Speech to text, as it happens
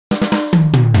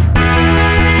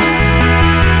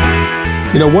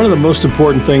You know, one of the most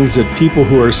important things that people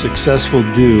who are successful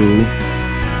do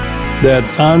that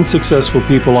unsuccessful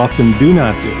people often do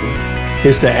not do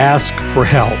is to ask for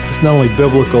help. It's not only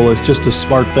biblical, it's just a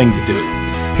smart thing to do.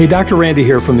 Hey, Dr. Randy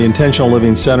here from the Intentional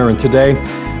Living Center, and today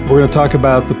we're going to talk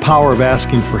about the power of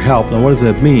asking for help. Now, what does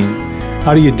that mean?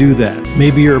 How do you do that?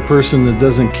 Maybe you're a person that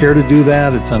doesn't care to do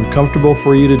that. It's uncomfortable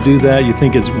for you to do that. You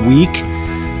think it's weak.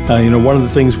 One of the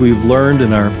things we've learned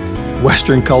in our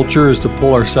Western culture is to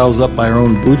pull ourselves up by our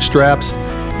own bootstraps.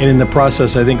 And in the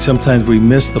process, I think sometimes we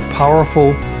miss the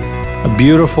powerful,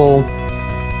 beautiful,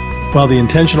 the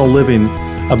intentional living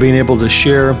of being able to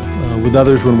share with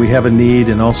others when we have a need,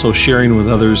 and also sharing with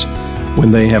others when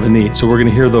they have a need. So we're going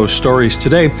to hear those stories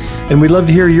today. And we'd love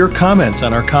to hear your comments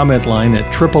on our comment line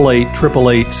at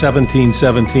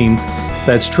 888-888-1717.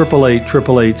 That's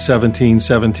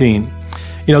 888-888-1717.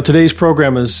 You know, today's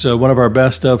program is one of our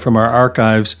best from our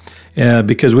archives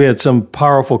because we had some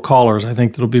powerful callers. I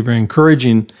think that'll be very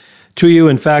encouraging to you.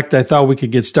 In fact, I thought we could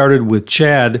get started with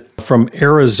Chad from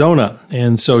Arizona.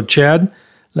 And so, Chad,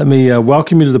 let me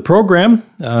welcome you to the program.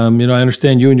 I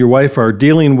understand you and your wife are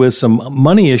dealing with some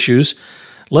money issues.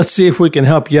 Let's see if we can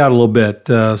help you out a little bit.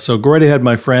 So go right ahead,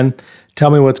 my friend. Tell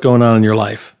me what's going on in your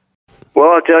life. Well,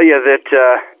 I'll tell you that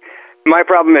my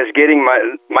problem is getting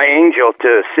my angel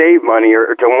to save money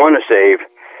or to want to save.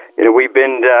 You know, we've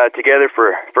been together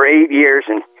for 8 years,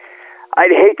 and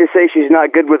I'd hate to say she's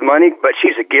not good with money, but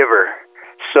she's a giver.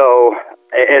 So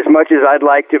as much as I'd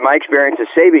like to, my experience is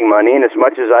saving money, and as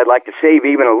much as I'd like to save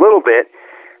even a little bit,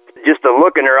 just the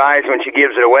look in her eyes when she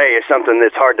gives it away is something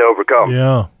that's hard to overcome.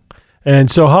 Yeah.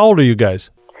 And so how old are you guys?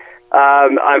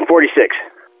 I'm 46.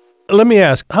 Let me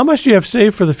ask, how much do you have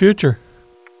saved for the future?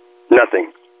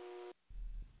 Nothing.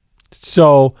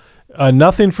 So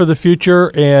nothing for the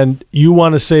future, and you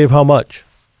want to save how much?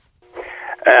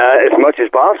 As much as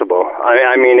possible.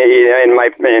 I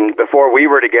mean, before we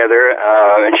were together,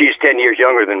 and she's 10 years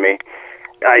younger than me,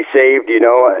 I saved, in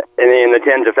the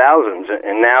tens of thousands,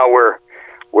 and now we're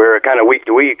kind of week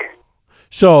to week.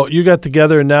 So you got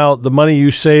together, and now the money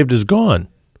you saved is gone.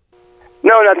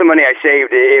 No, not the money I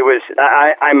saved. It was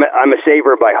I'm a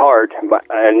saver by heart,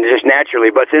 and just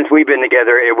naturally. But since we've been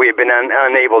together, we've been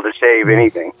unable to save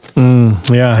anything.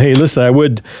 Yeah. Hey, listen, I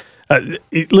would.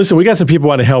 Listen, we got some people who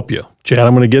want to help you, Chad.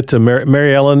 I'm going to get to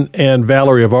Mary Ellen and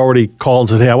Valerie have already called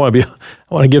and said, "Hey, I want to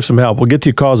give some help." We'll get to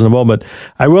your calls in a moment.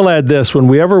 I will add this: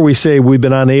 whenever we say we've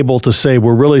been unable to save,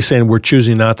 we're really saying we're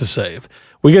choosing not to save.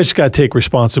 We just got to take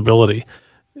responsibility.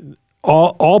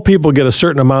 All people get a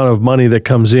certain amount of money that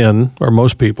comes in, or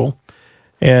most people,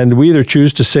 and we either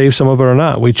choose to save some of it or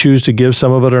not. We choose to give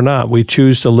some of it or not. We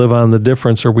choose to live on the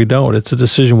difference or we don't. It's a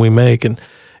decision we make. And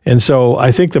so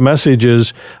I think the message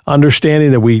is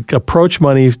understanding that we approach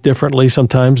money differently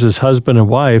sometimes as husband and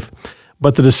wife,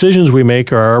 but the decisions we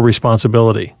make are our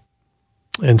responsibility.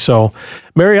 And so,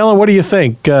 Mary Ellen, what do you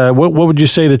think? What would you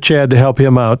say to Chad to help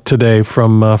him out today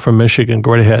from Michigan?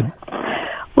 Go right ahead.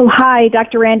 Well, hi,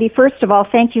 Dr. Randy. First of all,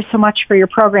 thank you so much for your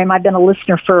program. I've been a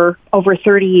listener for over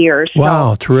 30 years.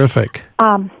 Wow, terrific.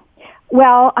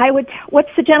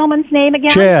 What's the gentleman's name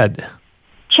again? Chad.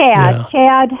 Yeah.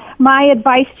 Chad, my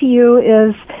advice to you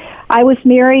is I was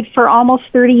married for almost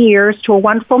 30 years to a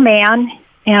wonderful man,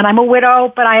 and I'm a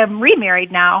widow, but I am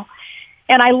remarried now.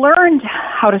 And I learned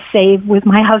how to save with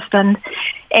my husband.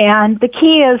 And the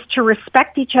key is to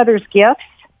respect each other's gifts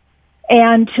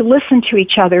and to listen to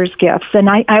each other's gifts. And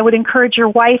I would encourage your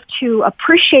wife to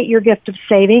appreciate your gift of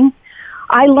saving.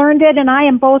 I learned it, and I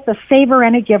am both a saver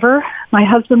and a giver. My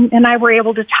husband and I were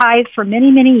able to tithe for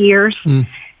many, many years.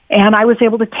 And I was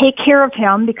able to take care of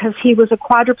him because he was a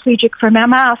quadriplegic from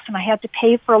MS, and I had to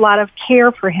pay for a lot of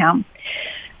care for him.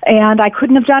 And I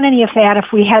couldn't have done any of that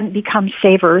if we hadn't become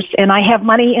savers. And I have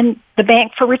money in the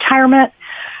bank for retirement.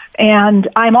 And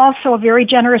I'm also a very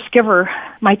generous giver.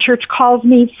 My church calls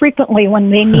me frequently when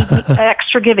they need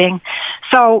extra giving.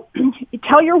 So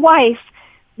tell your wife,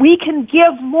 we can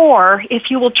give more if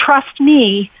you will trust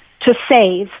me to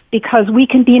save, because we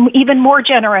can be even more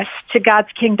generous to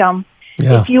God's kingdom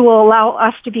if you will allow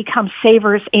us to become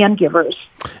savers and givers.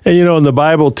 And and the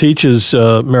Bible teaches,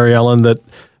 Mary Ellen, that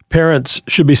parents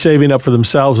should be saving up for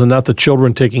themselves and not the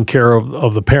children taking care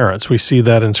of the parents. We see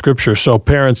that in Scripture. So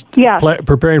parents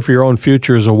preparing for your own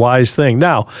future is a wise thing.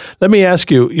 Now, let me ask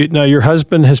you, now your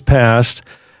husband has passed,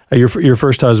 your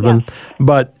first husband,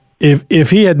 but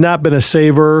if he had not been a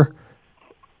saver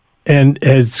and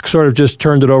had sort of just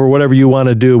turned it over, whatever you want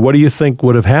to do, what do you think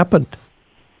would have happened?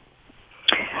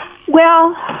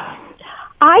 Well,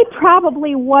 I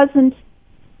probably wasn't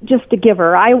just a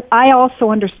giver. I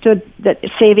also understood that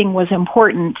saving was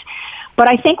important. But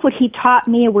I think what he taught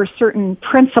me were certain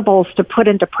principles to put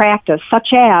into practice,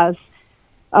 such as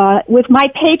with my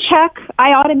paycheck,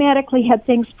 I automatically had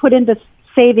things put into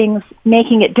savings,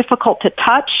 making it difficult to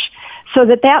touch, so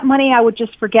that money I would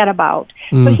just forget about.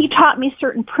 So he taught me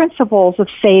certain principles of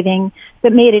saving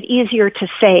that made it easier to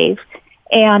save.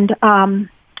 And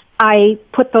I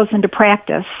put those into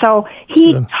practice. So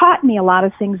he taught me a lot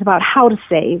of things about how to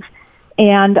save.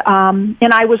 And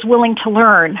I was willing to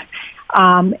learn.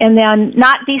 And then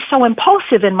not be so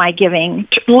impulsive in my giving.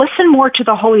 Listen more to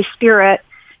the Holy Spirit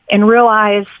and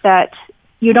realize that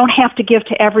you don't have to give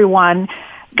to everyone.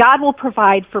 God will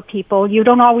provide for people. You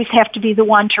don't always have to be the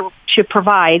one to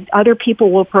provide. Other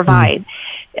people will provide.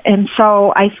 And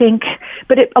so I think,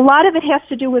 but a lot of it has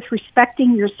to do with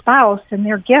respecting your spouse and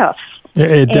their gifts.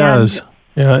 It does.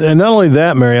 Yeah, and not only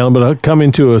that, Mary Ellen, but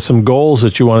coming to some goals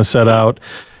that you want to set out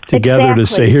together to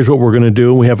say, here's what we're going to do.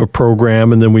 And we have a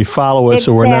program, and then we follow it,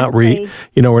 so we're not we're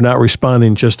not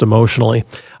responding just emotionally.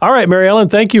 All right, Mary Ellen,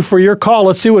 thank you for your call.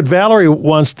 Let's see what Valerie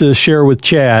wants to share with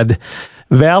Chad.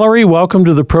 Valerie, welcome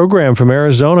to the program from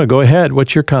Arizona. Go ahead.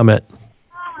 What's your comment?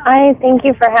 Hi, thank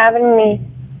you for having me.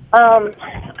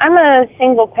 I'm a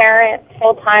single parent,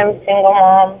 full-time single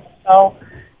mom, so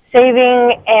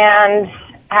saving and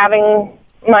having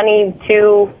money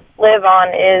to live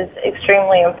on is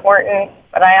extremely important,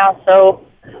 but I also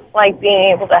like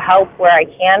being able to help where I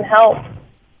can help.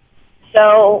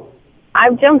 So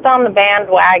I've jumped on the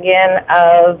bandwagon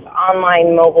of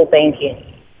online mobile banking.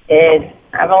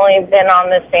 I've only been on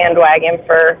this bandwagon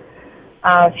for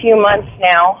a few months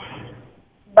now,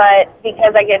 but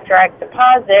because I get direct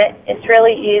deposit, it's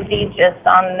really easy just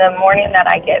on the morning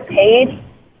that I get paid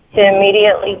to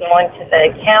immediately go into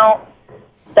the account,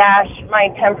 stash my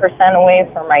 10% away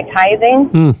for my tithing,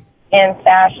 and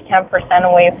stash 10%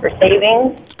 away for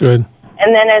savings. Good.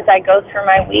 And then as I go through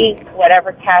my week,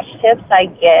 whatever cash tips I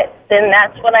get, then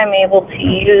that's what I'm able to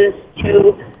use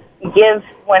to give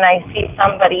when I see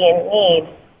somebody in need.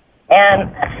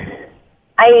 And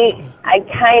I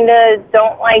kind of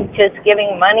don't like just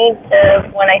giving money to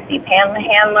when I see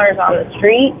panhandlers on the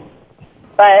street,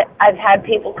 but I've had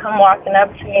people come walking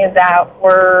up to me that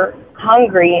were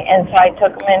hungry, and so I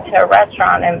took them into a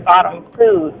restaurant and bought them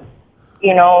food,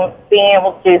 being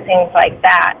able to do things like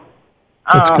that.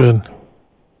 That's good.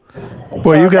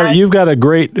 Boy, so you've got a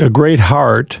great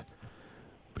heart,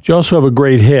 but you also have a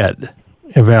great head,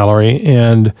 Valerie,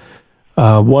 and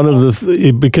one of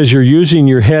because you're using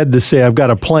your head to say, I've got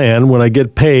a plan. When I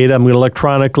get paid, I'm going to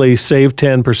electronically save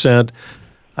 10%.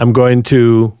 I'm going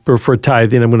to, for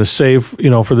tithing, I'm going to save,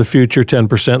 for the future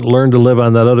 10%, learn to live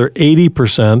on that other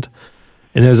 80%.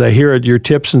 And as I hear it, your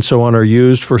tips and so on are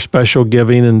used for special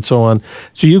giving and so on.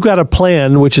 So you've got a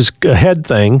plan, which is a head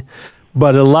thing,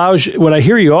 but allows you, what I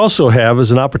hear you also have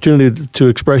is an opportunity to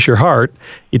express your heart.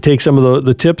 You take some of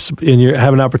the tips and you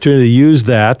have an opportunity to use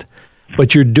that,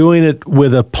 but you're doing it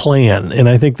with a plan. And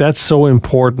I think that's so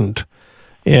important.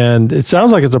 And it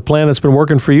sounds like it's a plan that's been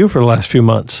working for you for the last few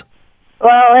months.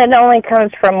 Well, it only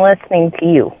comes from listening to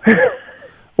you.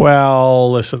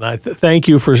 Well, listen, I thank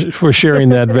you for sharing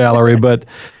that, Valerie. But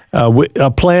a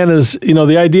plan is,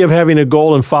 the idea of having a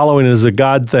goal and following it is a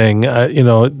God thing.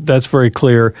 That's very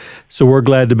clear. So we're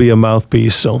glad to be a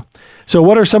mouthpiece. So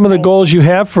what are some of the goals you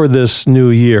have for this new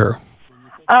year?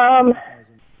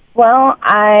 Well,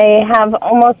 I have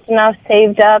almost enough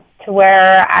saved up to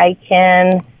where I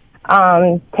can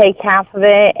take half of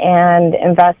it and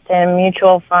invest in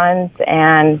mutual funds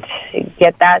and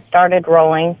get that started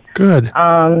rolling. Good.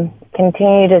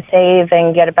 Continue to save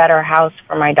and get a better house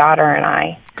for my daughter and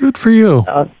I. Good for you.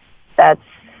 So that's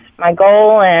my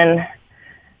goal, and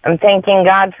I'm thanking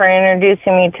God for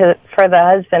introducing me for the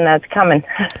husband that's coming.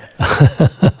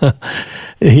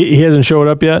 He hasn't showed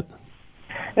up yet?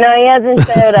 No, he hasn't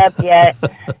showed up yet.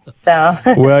 So.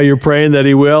 Well, you're praying that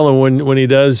he will, and when he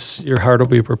does, your heart will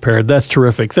be prepared. That's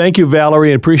terrific. Thank you,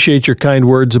 Valerie, and appreciate your kind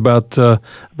words about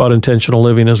intentional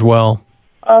living as well.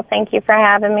 Well, thank you for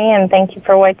having me, and thank you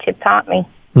for what you taught me.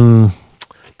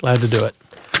 Glad to do it.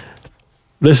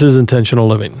 This is Intentional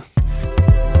Living.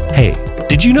 Hey,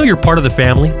 did you know you're part of the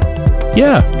family?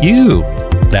 Yeah, you.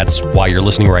 That's why you're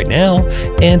listening right now.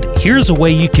 And here's a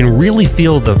way you can really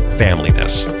feel the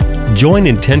familyness. Join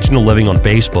Intentional Living on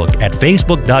Facebook at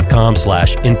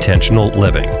facebook.com/intentional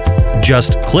living.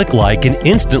 Just click like and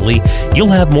instantly you'll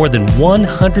have more than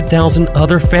 100,000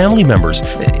 other family members,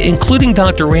 including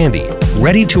Dr. Randy,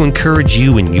 ready to encourage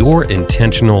you in your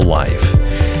intentional life.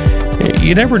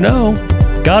 You never know.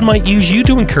 God might use you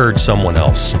to encourage someone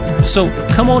else. So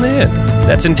come on in.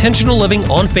 That's Intentional Living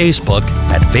on Facebook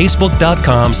at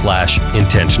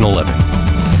facebook.com/intentional living.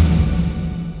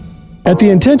 At the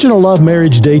Intentional Love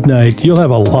Marriage Date Night, you'll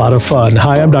have a lot of fun.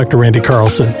 Hi, I'm Dr. Randy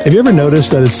Carlson. Have you ever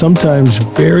noticed that it's sometimes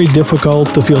very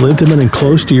difficult to feel intimate and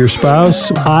close to your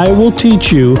spouse? I will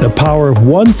teach you the power of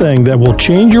one thing that will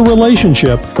change your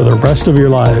relationship for the rest of your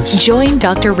lives. Join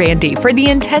Dr. Randy for the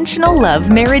Intentional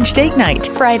Love Marriage Date Night,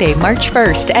 Friday, March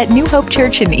 1st at New Hope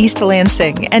Church in East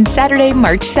Lansing, and Saturday,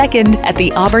 March 2nd at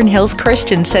the Auburn Hills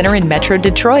Christian Center in Metro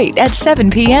Detroit at 7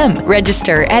 p.m.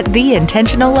 Register at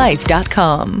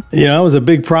theintentionallife.com. You know, that was a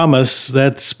big promise.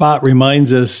 That spot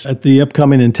reminds us at the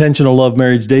upcoming Intentional Love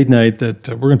Marriage Date Night that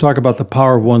we're going to talk about the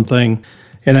power of one thing.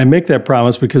 And I make that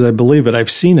promise because I believe it. I've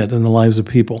seen it in the lives of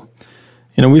people.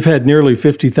 You know, we've had nearly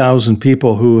 50,000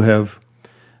 people who have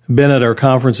been at our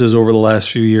conferences over the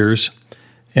last few years.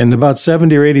 And about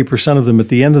 70 or 80% of them at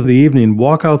the end of the evening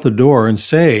walk out the door and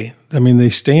say, they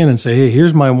stand and say, hey,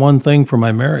 here's my one thing for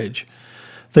my marriage.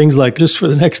 Things like, just for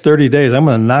the next 30 days, I'm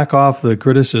going to knock off the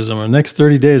criticism. Or next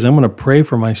 30 days, I'm going to pray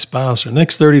for my spouse. Or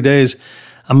next 30 days,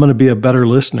 I'm going to be a better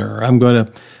listener. Or I'm going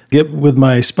to get with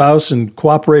my spouse and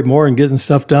cooperate more in getting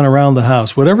stuff done around the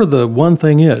house. Whatever the one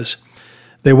thing is,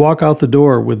 they walk out the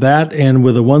door with that and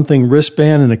with a one thing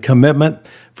wristband and a commitment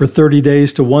for 30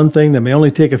 days to one thing that may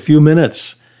only take a few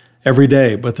minutes every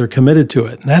day, but they're committed to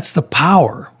it. And that's the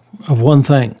power of one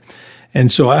thing. And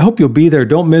so I hope you'll be there.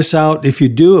 Don't miss out. If you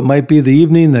do, it might be the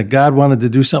evening that God wanted to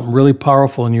do something really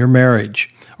powerful in your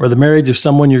marriage or the marriage of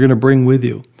someone you're going to bring with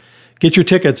you. Get your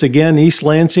tickets again, East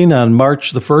Lansing on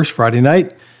March the 1st, Friday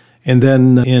night, and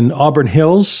then in Auburn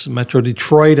Hills, Metro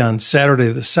Detroit on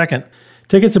Saturday the 2nd.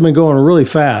 Tickets have been going really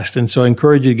fast, and so I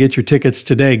encourage you to get your tickets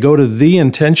today. Go to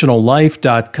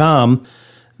theintentionallife.com,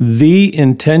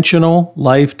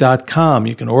 theintentionallife.com.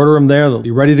 You can order them there. They'll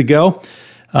be ready to go.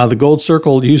 The Gold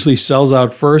Circle usually sells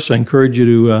out first, so I encourage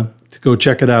you to go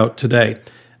check it out today.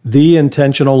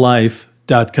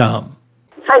 theintentionallife.com.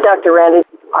 Hi, Dr. Randy.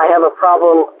 I have a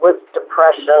problem with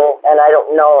depression, and I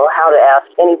don't know how to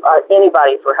ask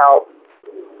anybody for help.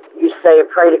 You say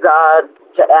pray to God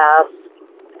to ask,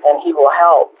 and He will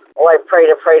help. Well, I pray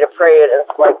to pray, and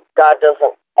it's like God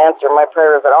doesn't answer my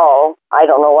prayers at all. I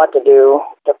don't know what to do.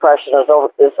 Depression is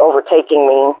overtaking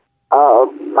me.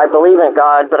 I believe in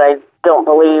God, but I don't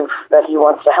believe that He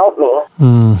wants to help me.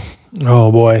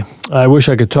 Oh, boy. I wish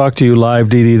I could talk to you live,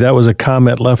 Dee Dee. That was a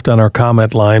comment left on our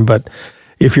comment line. But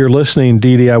if you're listening,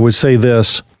 Dee Dee, I would say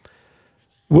this.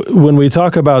 When we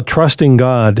talk about trusting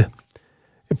God,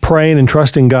 praying and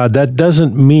trusting God, that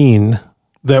doesn't mean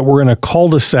that we're in a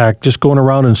cul-de-sac just going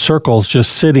around in circles,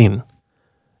 just sitting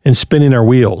and spinning our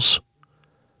wheels.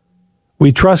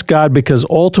 We trust God because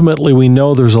ultimately we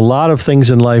know there's a lot of things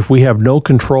in life we have no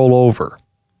control over.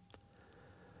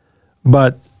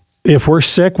 But if we're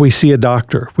sick, we see a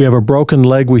doctor. If we have a broken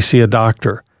leg, we see a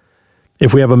doctor.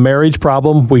 If we have a marriage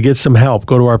problem, we get some help.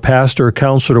 Go to our pastor or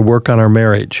counselor to work on our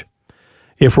marriage.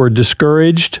 If we're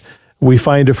discouraged, we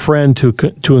find a friend to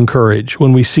encourage.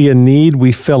 When we see a need,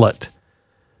 we fill it.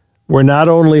 We're not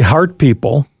only heart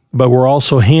people, but we're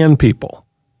also hand people,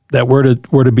 that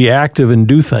we're to be active and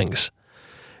do things.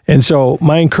 And so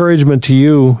my encouragement to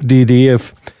you, Dee Dee,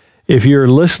 if you're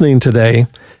listening today,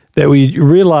 that we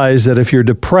realize that if you're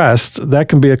depressed, that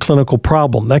can be a clinical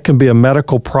problem. That can be a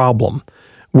medical problem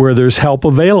where there's help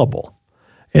available.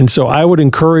 And so I would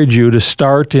encourage you to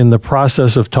start in the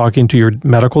process of talking to your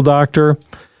medical doctor,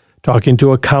 talking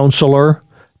to a counselor,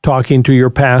 talking to your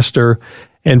pastor,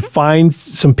 and find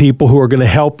some people who are going to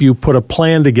help you put a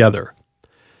plan together.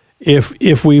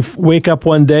 If we wake up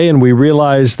one day and we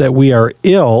realize that we are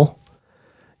ill,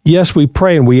 yes, we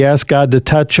pray and we ask God to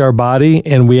touch our body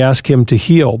and we ask Him to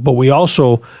heal, but we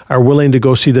also are willing to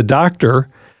go see the doctor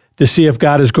to see if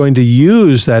God is going to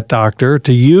use that doctor,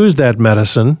 to use that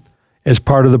medicine as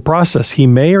part of the process. He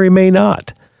may or he may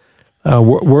not.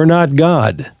 We're not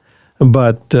God,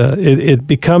 but it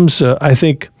becomes, I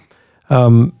think,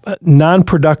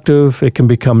 non-productive. It can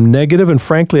become negative and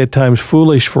frankly at times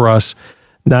foolish for us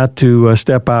not to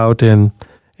step out and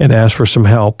ask for some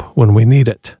help when we need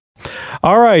it.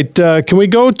 All right, can we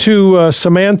go to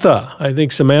Samantha? I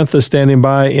think Samantha's standing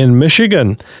by in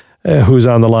Michigan, who's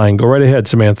on the line. Go right ahead,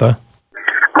 Samantha.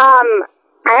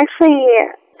 Actually,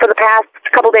 for the past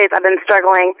couple days, I've been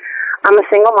struggling. I'm a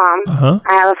single mom. Uh-huh.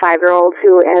 I have a 5-year-old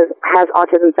who has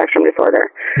autism spectrum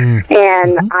disorder.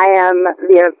 And I am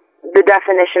the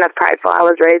definition of prideful. I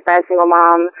was raised by a single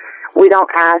mom. We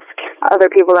don't ask other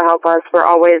people to help us. We're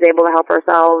always able to help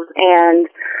ourselves. And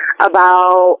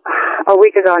about a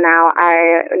week ago now,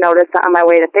 I noticed that on my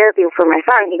way to therapy for my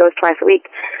son, he goes twice a week,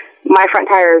 my front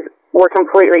tires were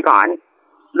completely gone.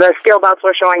 The steel belts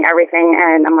were showing everything,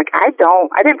 and I'm like, I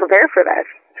didn't prepare for this.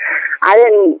 I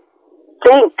didn't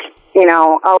think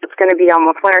oh, it's going to be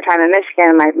almost wintertime in Michigan,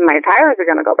 and my tires are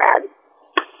going to go bad.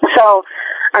 So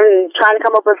I'm trying to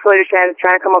come up with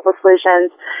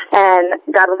solutions, and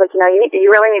God was like, you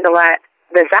really need to let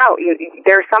this out.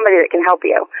 There's somebody that can help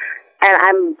you.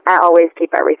 And I always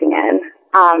keep everything in.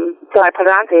 So I put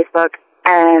it on Facebook,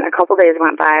 and a couple days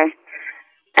went by,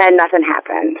 and nothing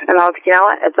happened. And I was like, you know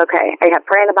what? It's okay. I kept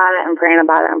praying about it.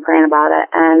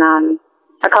 And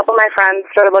a couple of my friends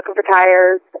started looking for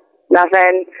tires,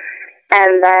 nothing.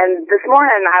 And then this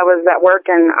morning I was at work,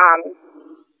 and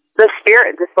the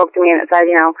Spirit just spoke to me, and it said,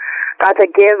 God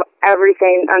said, give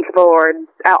everything unto the Lord,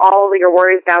 all of your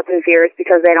worries, doubts, and fears,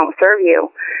 because they don't serve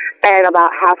you. And about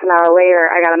half an hour later,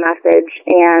 I got a message,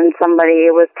 and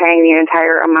somebody was paying the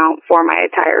entire amount for my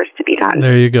tires to be done.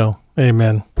 There you go.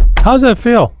 Amen. How's that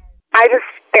feel? I just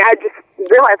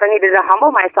realized I needed to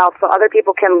humble myself so other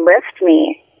people can lift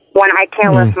me when I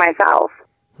can't lift myself.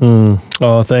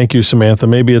 Oh, thank you, Samantha.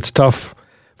 Maybe it's tough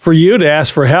for you to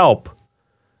ask for help.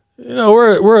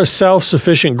 We're a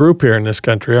self-sufficient group here in this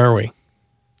country, aren't we?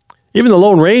 Even the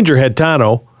Lone Ranger had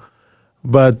Tano,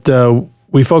 but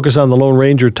we focus on the Lone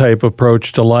Ranger type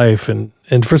approach to life. And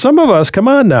for some of us, come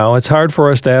on now, it's hard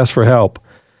for us to ask for help.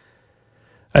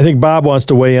 I think Bob wants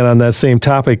to weigh in on that same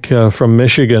topic from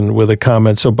Michigan with a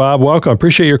comment. So, Bob, welcome.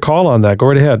 Appreciate your call on that. Go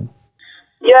right ahead.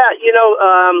 Yeah,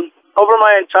 over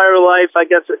my entire life, I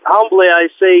guess humbly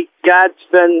I say God's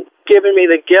been giving me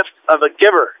the gift of a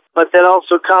giver, but that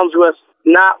also comes with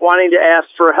not wanting to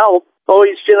ask for help,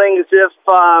 always feeling as if,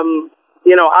 I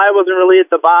wasn't really at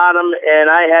the bottom and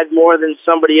I had more than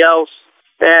somebody else.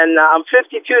 And I'm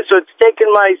 52, so it's taken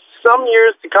some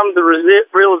years to come to the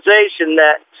realization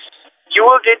that you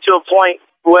will get to a point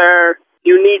where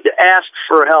you need to ask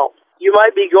for help. You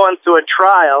might be going through a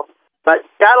trial, but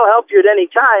God will help you at any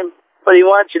time, but He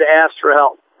wants you to ask for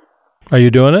help. Are you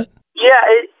doing it? Yeah,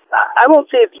 I won't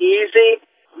say it's easy.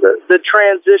 The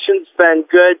transition's been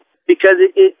good because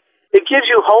it gives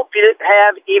you hope you didn't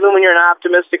have even when you're an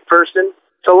optimistic person.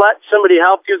 To let somebody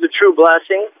help you is a true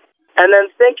blessing. And then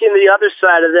thinking the other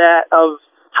side of that, of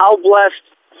how blessed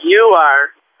you are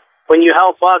when you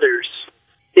help others.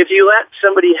 If you let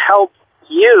somebody help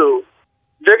you,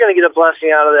 they're going to get a blessing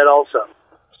out of that also.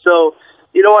 So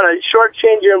you don't want to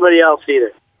shortchange anybody else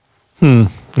either.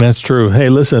 That's true. Hey,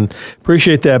 listen,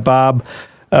 appreciate that, Bob.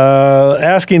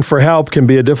 Asking for help can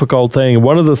be a difficult thing.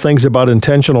 One of the things about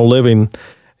intentional living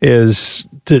is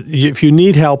if you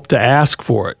need help, to ask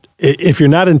for it. If you're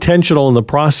not intentional in the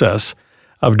process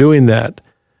of doing that,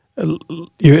 it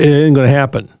ain't going to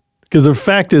happen. Because the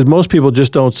fact is, most people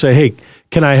just don't say, hey,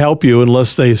 can I help you,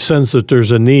 unless they sense that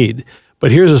there's a need.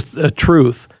 But here's a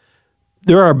truth.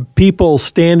 There are people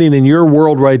standing in your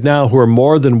world right now who are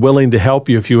more than willing to help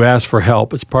you if you ask for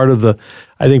help. It's part of the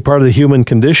human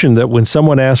condition that when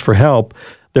someone asks for help,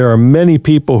 there are many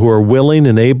people who are willing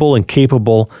and able and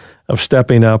capable of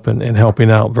stepping up and helping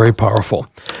out. Very powerful.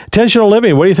 Intentional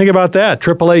living, what do you think about that?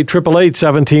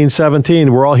 888-888-1717.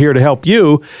 We're all here to help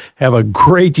you have a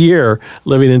great year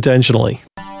living intentionally.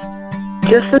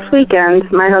 Just this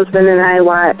weekend, my husband and I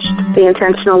watched the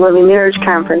Intentional Living Marriage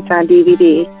Conference on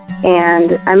DVD.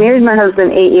 And I married my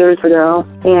husband 8 years ago,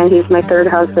 and he's my third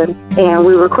husband. And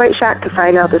we were quite shocked to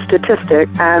find out the statistic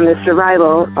on the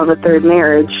survival of a third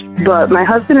marriage. But my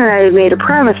husband and I had made a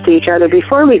promise to each other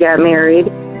before we got married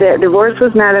that divorce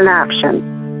was not an option.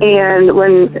 And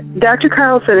when Dr.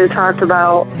 Carlson had talked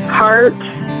about heart,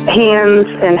 hands,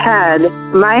 and head,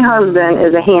 my husband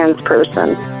is a hands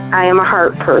person. I am a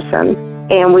heart person.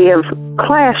 And we have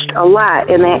clashed a lot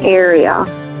in that area.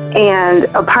 And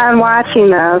upon watching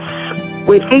this,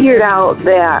 we figured out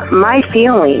that my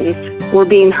feelings were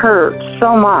being hurt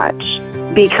so much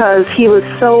because he was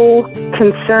so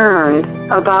concerned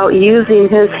about using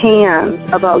his hands,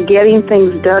 about getting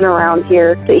things done around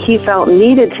here that he felt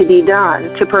needed to be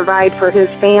done to provide for his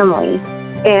family.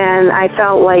 And I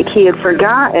felt like he had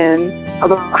forgotten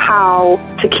about how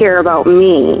to care about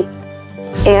me.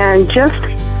 And just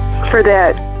for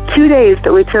that 2 days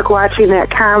that we took watching that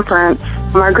conference,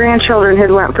 our grandchildren had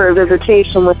went for a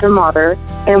visitation with their mother,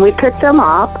 and we picked them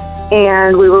up,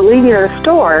 and we were leaving a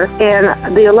store, and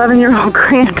the 11-year-old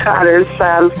granddaughter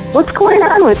says, "What's going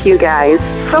on with you guys?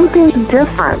 Something's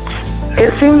different.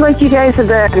 It seems like you guys have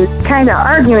been kind of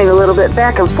arguing a little bit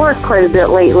back and forth quite a bit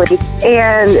lately,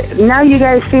 and now you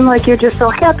guys seem like you're just so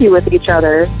happy with each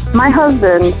other." My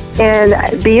husband, and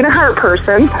being a heart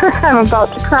person, I'm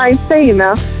about to cry saying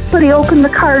this, but he opened the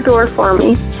car door for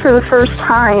me for the first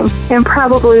time in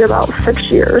probably about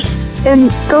 6 years. And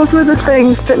those were the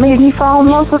things that made me fall in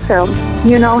love with him.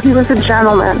 You know, he was a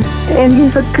gentleman, and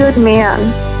he's a good man.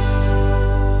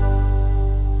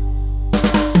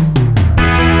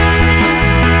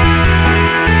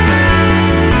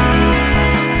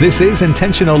 This is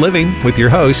Intentional Living with your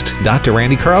host, Dr.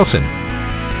 Randy Carlson.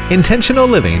 Intentional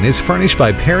Living is furnished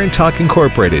by Parent Talk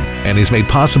Incorporated and is made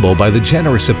possible by the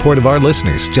generous support of our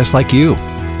listeners just like you.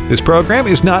 This program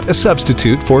is not a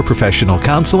substitute for professional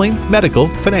counseling, medical,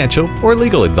 financial, or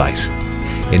legal advice.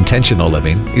 Intentional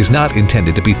Living is not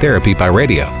intended to be therapy by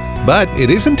radio, but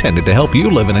it is intended to help you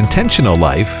live an intentional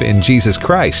life in Jesus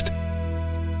Christ.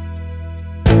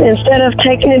 Instead of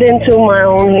taking it into my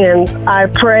own hands, I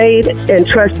prayed and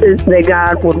trusted that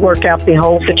God would work out the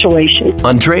whole situation.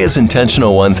 Andrea's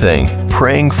intentional one thing,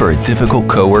 praying for a difficult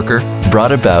coworker,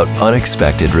 brought about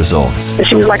unexpected results.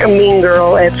 She was like a mean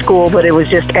girl at school, but it was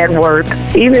just at work.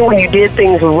 Even when you did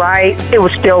things right, it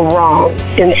was still wrong.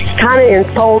 And kind of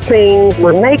insulting,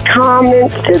 would make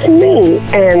comments, just mean.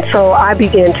 And so I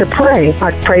began to pray.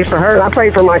 I prayed for her. I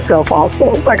prayed for myself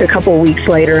also. Like a couple of weeks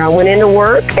later, I went into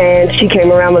work and she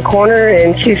came around the corner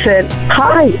and she said,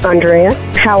 "Hi, Andrea,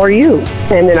 how are you?"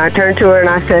 And then I turned to her and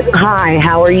I said, "Hi,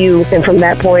 how are you?" And from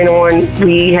that point on,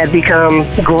 we had become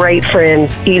great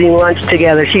friends, eating lunch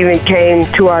together. She even came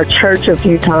to our church a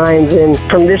few times, and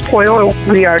from this point on,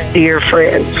 we are dear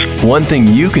friends. One thing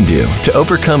you can do to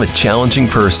overcome a challenging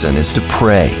person is to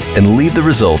pray and leave the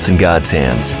results in God's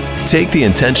hands. Take the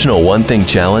Intentional One Thing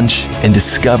Challenge and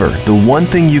discover the one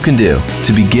thing you can do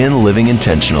to begin living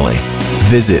intentionally.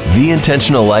 Visit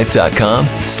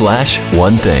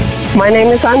theintentionallife.com/one thing. My name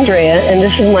is Andrea, and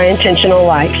this is my intentional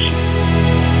life.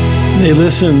 Hey,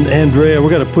 listen, Andrea, we're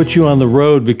going to put you on the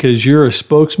road because you're a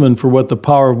spokesman for what the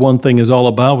power of one thing is all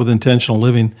about with intentional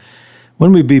living.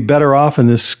 Wouldn't we be better off in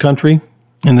this country,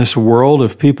 in this world,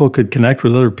 if people could connect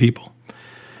with other people?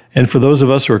 And for those of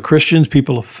us who are Christians,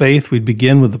 people of faith, we'd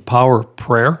begin with the power of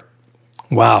prayer.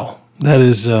 Wow, that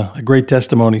is a great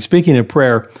testimony. Speaking of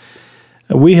prayer,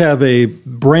 we have a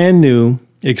brand new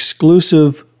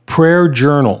exclusive prayer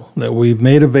journal that we've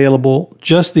made available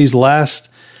just these last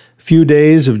few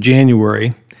days of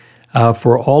January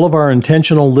for all of our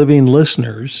intentional living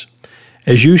listeners.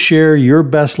 As you share your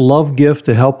best love gift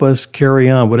to help us carry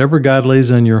on whatever God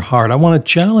lays on your heart, I want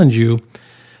to challenge you,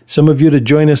 some of you, to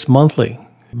join us monthly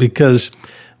because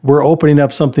we're opening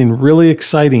up something really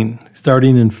exciting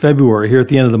starting in February here at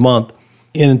the end of the month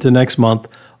and into next month.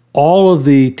 All of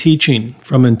the teaching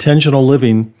from intentional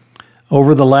living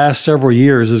over the last several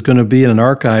years is going to be in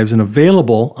archives and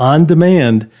available on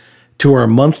demand to our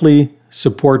monthly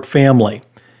support family.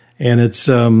 And it's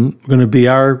going to be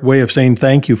our way of saying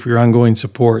thank you for your ongoing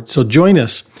support. So join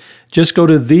us. Just go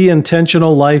to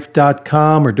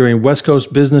theintentionallife.com or during West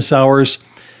Coast business hours.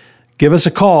 Give us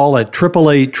a call at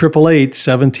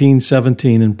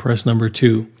 888-888-1717 and press number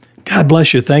 2. God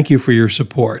bless you. Thank you for your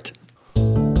support.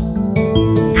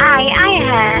 Hi, I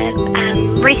have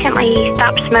recently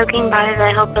stopped smoking by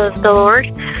the help of the Lord.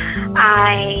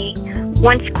 I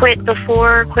once quit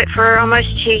for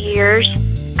almost 2 years.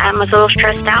 I was a little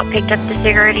stressed out, picked up the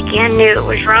cigarette again, knew it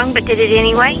was wrong, but did it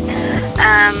anyway.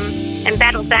 And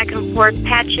battled back and forth,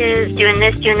 patches, doing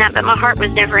this, doing that, but my heart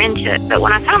was never into it. But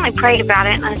when I finally prayed about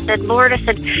it, and I said, "Lord," I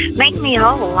said, "make me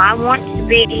whole. I want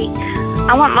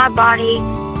my body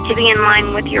to be in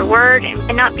line with your word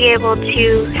and not be able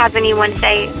to have anyone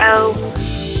say, oh,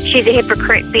 she's a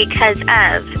hypocrite because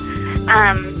of."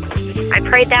 I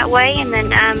prayed that way, and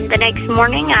then the next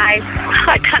morning I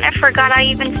kind of forgot I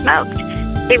even smoked.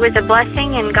 It was a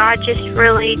blessing, and God just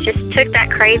really took that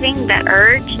craving, that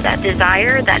urge, that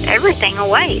desire, that everything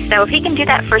away. So if he can do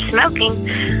that for smoking,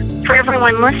 for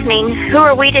everyone listening, who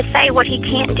are we to say what he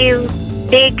can't do,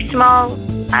 big, small?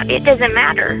 It doesn't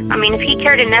matter. I mean, if he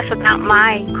cared enough about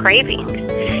my cravings,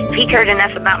 if he cared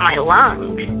enough about my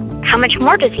lungs, how much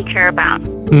more does he care about?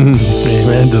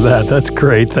 Amen to that. That's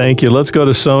great. Thank you. Let's go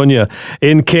to Sonia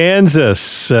in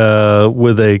Kansas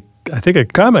with a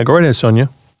comment. Go ahead, Sonia.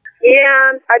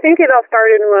 Yeah, I think it all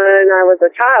started when I was a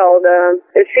child.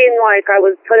 It seemed like I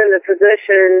was put in a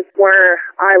position where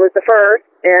I was the first,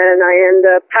 and I ended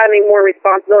up having more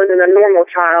responsibility than a normal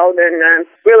child. And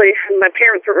really, my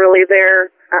parents were really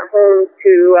there at home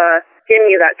to give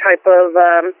me that type of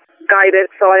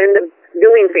guidance, so I ended up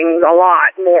doing things a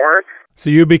lot more. So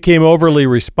you became overly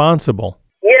responsible.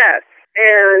 Yes,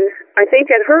 and I think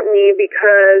it hurt me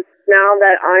because now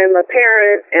that I'm a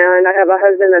parent and I have a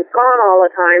husband that's gone all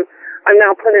the time, I'm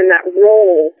now put in that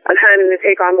role of having to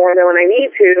take on more than when I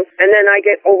need to, and then I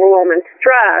get overwhelmed and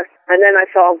stressed, and then I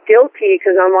feel guilty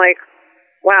because I'm like,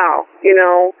 wow,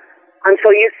 I'm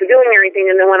so used to doing everything,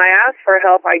 and then when I ask for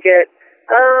help, I get,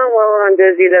 oh, well, I'm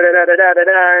busy,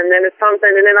 da-da-da-da-da-da-da, and then it's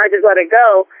something, and then I just let it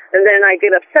go, and then I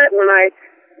get upset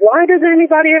why does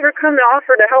anybody ever come to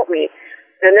offer to help me?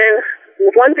 And then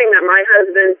one thing that my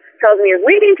husband tells me is,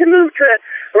 we need to move to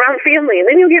around family, and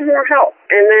then you'll get more help.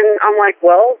 And then I'm like,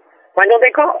 well, why don't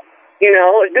they call?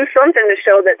 Do something to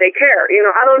show that they care.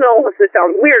 I don't know if this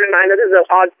sounds weird, and I know this is an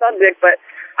odd subject, but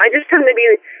I just tend to be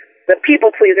the people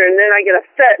pleaser, and then I get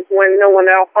upset when no one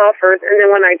else offers. And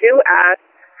then when I do ask,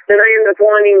 then I end up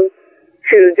wanting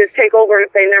to just take over and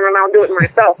say, never mind, I'll do it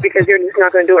myself because you're just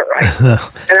not going to do it right.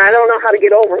 And I don't know how to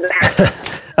get over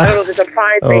that. I don't know if it's a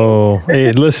pride thing. Oh,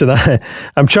 hey, listen,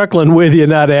 I'm chuckling with you,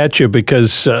 not at you,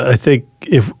 because I think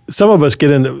if some of us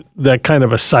get into that kind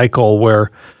of a cycle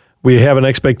where we have an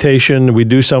expectation, we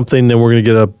do something, then we're going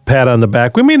to get a pat on the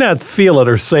back. We may not feel it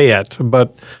or say it,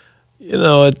 but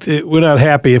we're not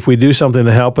happy if we do something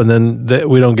to help and then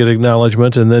we don't get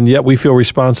acknowledgement, and then yet we feel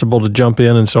responsible to jump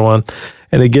in and so on.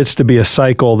 And it gets to be a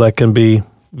cycle that can be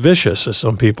vicious, as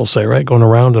some people say, right? Going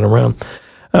around and around.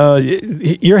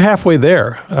 You're halfway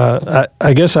there.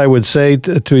 I guess I would say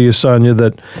to you, Sonia,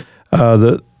 that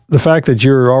the fact that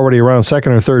you're already around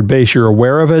second or third base, you're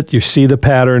aware of it, you see the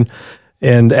pattern,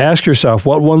 and ask yourself,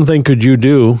 what one thing could you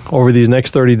do over these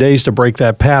next 30 days to break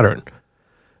that pattern?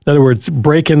 In other words,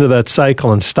 break into that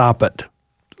cycle and stop it.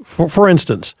 For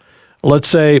instance, let's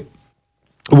say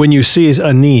when you see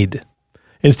a need,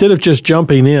 instead of just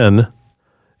jumping in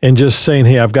and just saying,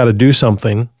 hey, I've got to do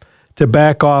something, to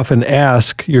back off and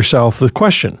ask yourself the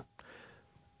question,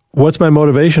 what's my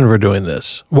motivation for doing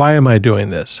this? Why am I doing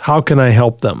this? How can I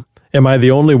help them? Am I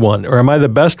the only one, or am I the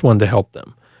best one to help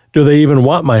them? Do they even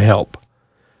want my help?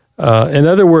 In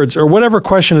other words, or whatever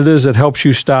question it is that helps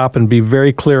you stop and be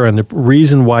very clear on the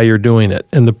reason why you're doing it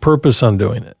and the purpose on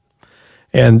doing it.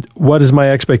 And what is my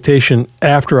expectation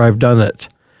after I've done it?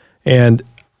 And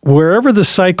wherever the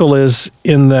cycle is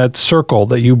in that circle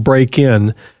that you break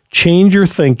in, change your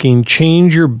thinking,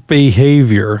 change your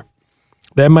behavior.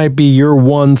 That might be your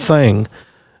one thing.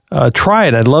 Try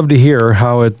it. I'd love to hear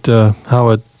how it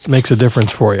makes a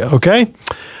difference for you. Okay?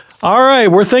 All right.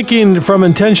 We're thinking from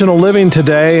intentional living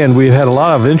today, and we've had a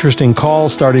lot of interesting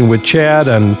calls, starting with Chad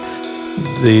and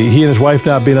he and his wife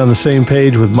not being on the same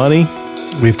page with money.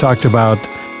 We've talked about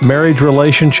marriage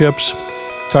relationships,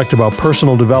 talked about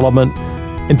personal development.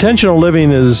 Intentional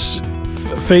living is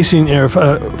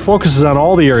focuses on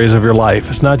all the areas of your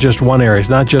life. It's not just one area. It's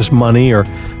not just money, or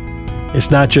it's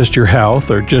not just your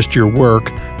health or just your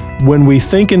work. When we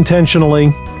think intentionally,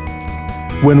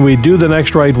 when we do the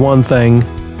next right one thing,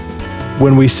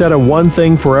 when we set a one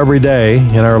thing for every day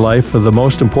in our life, for the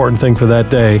most important thing for that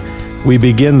day, we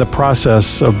begin the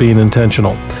process of being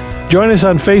intentional. Join us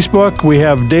on Facebook. We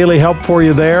have daily help for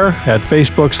you there at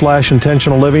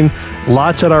Facebook/Intentional Living.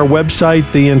 Lots at our website,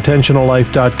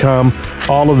 theintentionallife.com.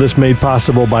 All of this made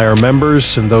possible by our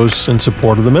members and those in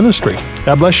support of the ministry.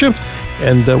 God bless you,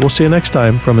 and we'll see you next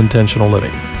time from Intentional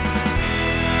Living.